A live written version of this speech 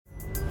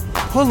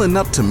Pulling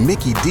up to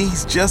Mickey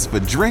D's just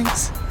for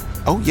drinks?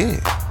 Oh yeah,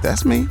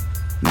 that's me.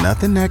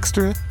 Nothing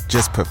extra,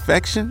 just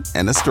perfection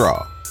and a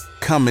straw.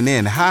 Coming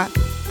in hot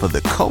for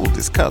the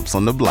coldest cups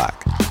on the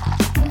block.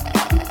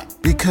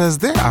 Because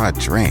there are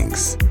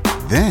drinks.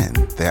 Then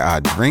there are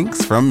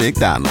drinks from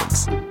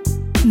McDonald's.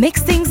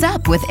 Mix things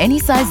up with any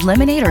size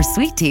lemonade or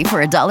sweet tea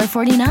for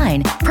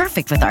 $1.49.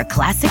 Perfect with our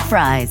classic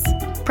fries.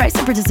 Price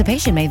and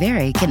participation may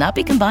vary. Cannot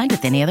be combined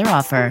with any other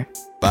offer.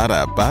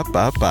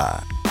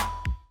 Ba-da-ba-ba-ba.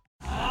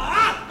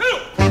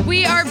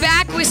 We are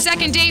back with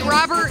Second Date.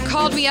 Robert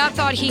called me up,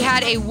 thought he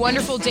had a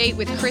wonderful date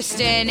with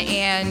Kristen,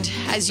 and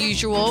as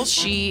usual,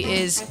 she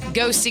is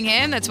ghosting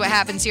him. That's what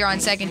happens here on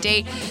Second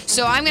Date.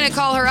 So I'm going to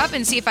call her up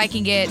and see if I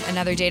can get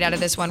another date out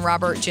of this one.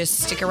 Robert, just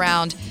stick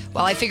around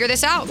while I figure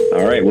this out.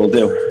 All right, we'll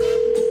do.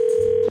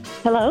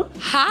 Hello?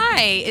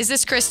 Hi, is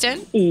this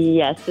Kristen?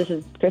 Yes, this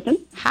is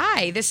Kristen.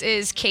 Hi, this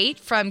is Cait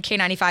from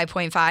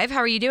K95.5. How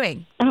are you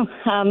doing? Oh,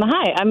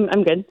 hi.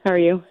 I'm good. How are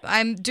you?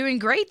 I'm doing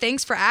great.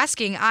 Thanks for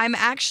asking. I'm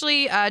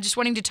actually just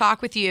wanting to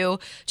talk with you,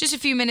 just a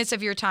few minutes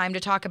of your time to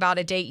talk about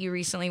a date you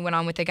recently went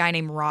on with a guy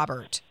named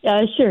Robert.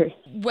 Sure.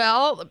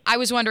 Well, I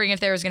was wondering if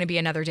there was going to be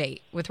another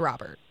date with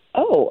Robert.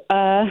 Oh,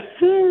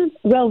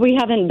 well, we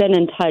haven't been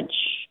in touch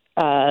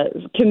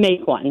to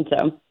make one,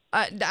 so.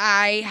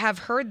 I have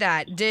heard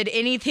that. Did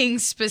anything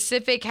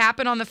specific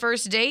happen on the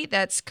first date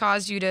that's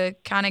caused you to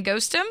kind of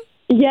ghost him?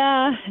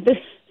 Yeah, this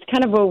is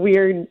kind of a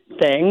weird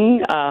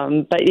thing,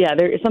 but yeah,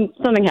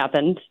 something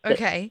happened.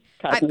 Okay.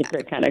 Caused me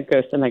to kind of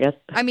ghost him, I guess.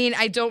 I mean,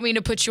 I don't mean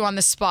to put you on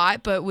the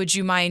spot, but would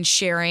you mind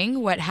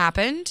sharing what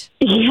happened?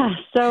 Yeah,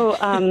 so,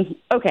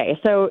 okay,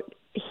 so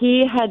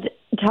he had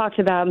talked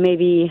about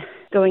maybe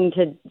going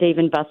to Dave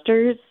 &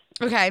 Buster's.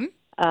 Okay.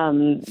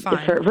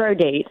 For our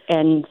date,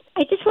 and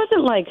I just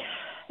wasn't like...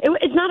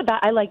 It's not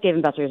about, I like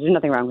Dave & Buster's. There's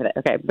nothing wrong with it.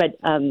 Okay. But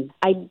I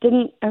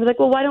was like,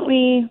 well, why don't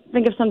we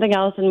think of something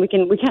else? And we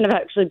kind of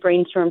actually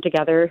brainstorm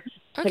together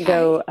to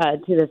go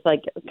to this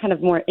like kind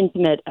of more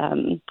intimate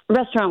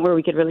restaurant where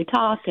we could really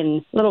talk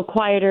and a little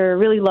quieter,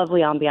 really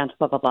lovely ambiance,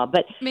 blah, blah, blah.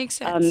 But makes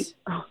sense.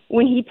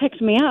 When he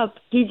picked me up,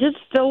 he just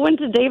still went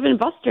to Dave &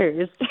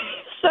 Buster's.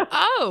 So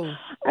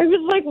I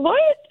was like, what?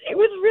 It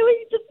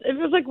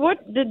was like,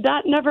 what? Did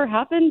that never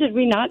happen? Did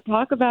we not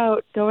talk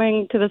about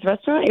going to this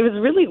restaurant? It was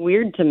really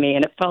weird to me,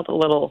 and it felt a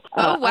little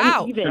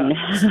uneven.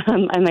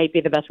 I might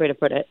be the best way to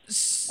put it.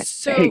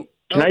 So, hey,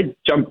 can I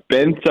jump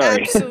in?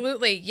 Sorry.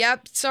 Absolutely.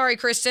 Yep. Sorry,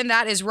 Kristen.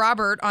 That is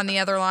Robert on the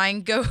other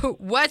line. Go.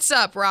 What's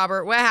up,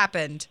 Robert? What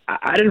happened?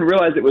 I didn't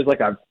realize it was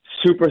like a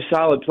super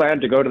solid plan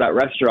to go to that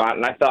restaurant,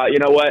 and I thought, you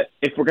know what,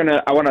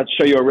 I want to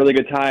show you a really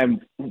good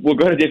time, we'll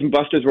go to Dave &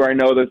 Buster's where I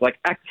know there's like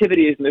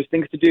activities and there's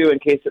things to do in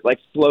case it like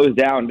slows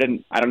down.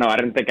 I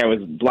didn't think I was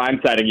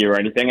blindsiding you or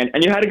anything, and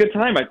you had a good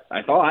time.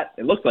 I thought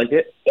it looked like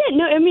it. Yeah,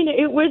 no, I mean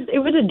it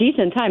was a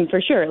decent time for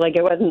sure. Like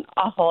it wasn't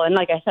awful, and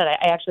like I said,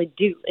 I actually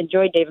do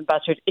enjoy Dave &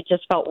 Buster's. It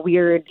just felt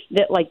weird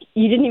that like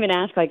you didn't even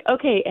ask like,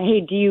 okay,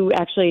 hey, do you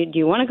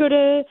want to go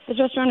to this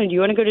restaurant or do you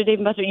want to go to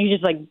Dave & Buster's? You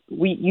just like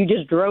you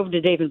just drove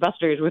to Dave &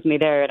 Buster's with me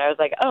there, and I was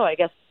like, oh, I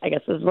guess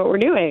this is what we're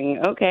doing.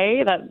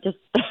 Okay, that just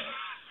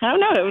I don't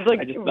know. It was like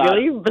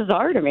really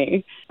bizarre to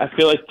me. I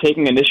feel like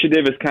taking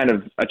initiative is kind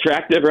of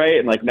attractive, right?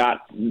 And like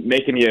not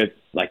making you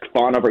like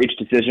fawn over each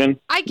decision.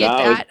 I get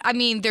that. I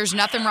mean, there's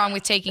nothing wrong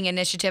with taking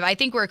initiative. I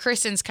think where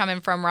Kristen's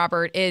coming from,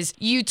 Robert, is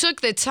you took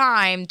the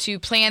time to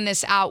plan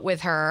this out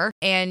with her,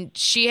 and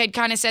she had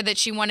kind of said that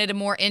she wanted a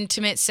more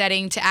intimate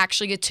setting to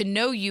actually get to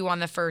know you on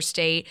the first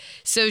date.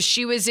 So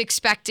she was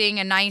expecting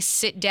a nice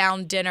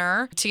sit-down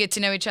dinner to get to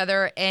know each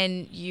other,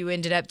 and you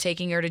ended up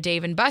taking her to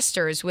Dave &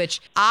 Buster's,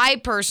 which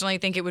I personally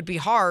think it would be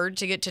hard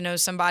to get to know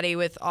somebody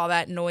with all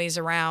that noise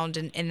around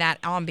and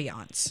that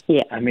ambiance.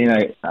 Yeah. I mean,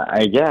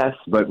 I guess,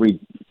 but we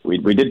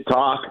did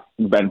talk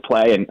and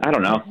play, and I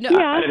don't know. No,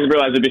 I didn't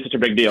realize it'd be such a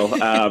big deal.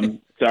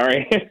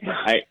 Sorry.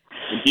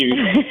 Do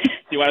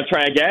you want to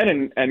try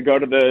again and go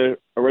to the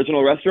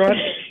original restaurant?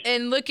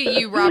 And look at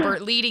you,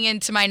 Robert, leading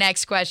into my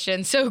next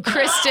question. So,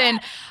 Kristen,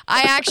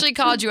 I actually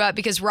called you up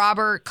because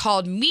Robert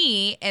called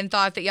me and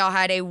thought that y'all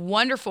had a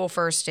wonderful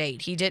first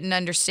date. He didn't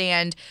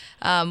understand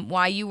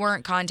why you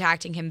weren't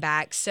contacting him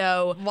back.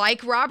 So,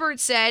 like Robert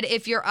said,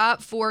 if you're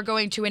up for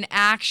going to an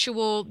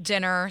actual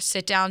dinner,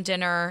 sit-down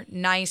dinner,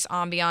 nice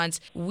ambiance,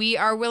 we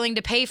are willing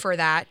to pay for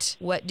that.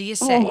 What do you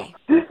say?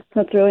 Oh,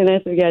 that's really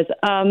nice of you guys.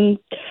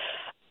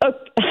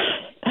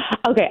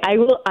 Okay,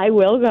 I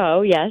will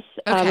go, yes.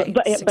 Okay,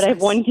 but I have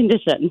one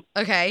condition.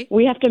 Okay.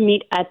 We have to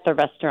meet at the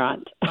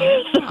restaurant.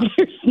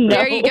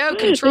 There you go,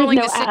 controlling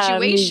the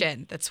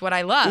situation. That's what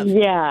I love.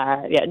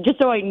 Yeah, just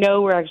so I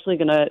know we're actually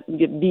going to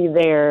be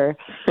there.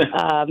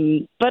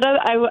 But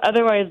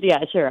otherwise, yeah,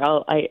 sure.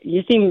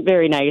 You seem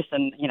very nice,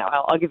 and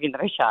I'll give you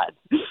another shot.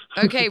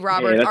 Okay,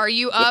 Robert, are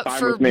you up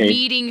for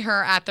meeting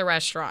her at the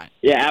restaurant?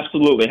 Yeah,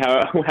 absolutely.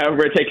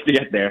 However it takes to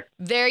get there.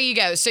 There you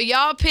go. So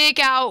y'all pick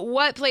out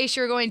what place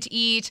you're going to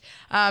eat,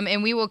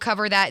 and we will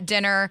cover that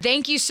dinner.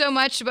 Thank you so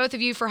much to both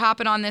of you for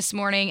hopping on this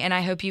morning, and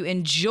I hope you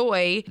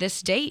enjoy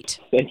this date.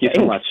 Thank you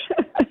so much.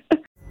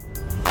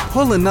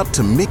 Pulling up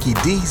to Mickey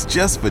D's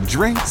just for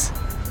drinks?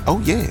 Oh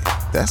yeah,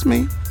 that's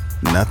me.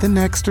 Nothing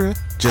extra,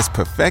 just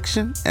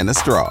perfection and a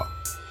straw.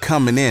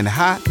 Coming in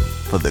hot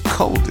for the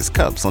coldest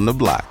cups on the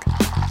block.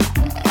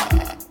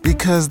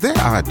 Because there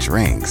are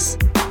drinks.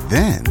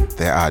 Then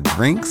there are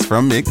drinks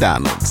from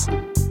McDonald's.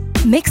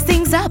 Mix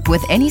things up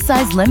with any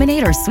size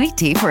lemonade or sweet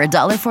tea for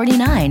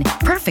 $1.49.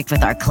 Perfect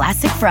with our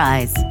classic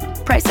fries.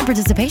 Price and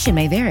participation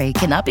may vary.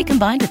 Cannot be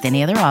combined with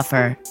any other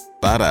offer.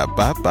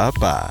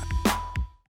 Ba-da-ba-ba-ba.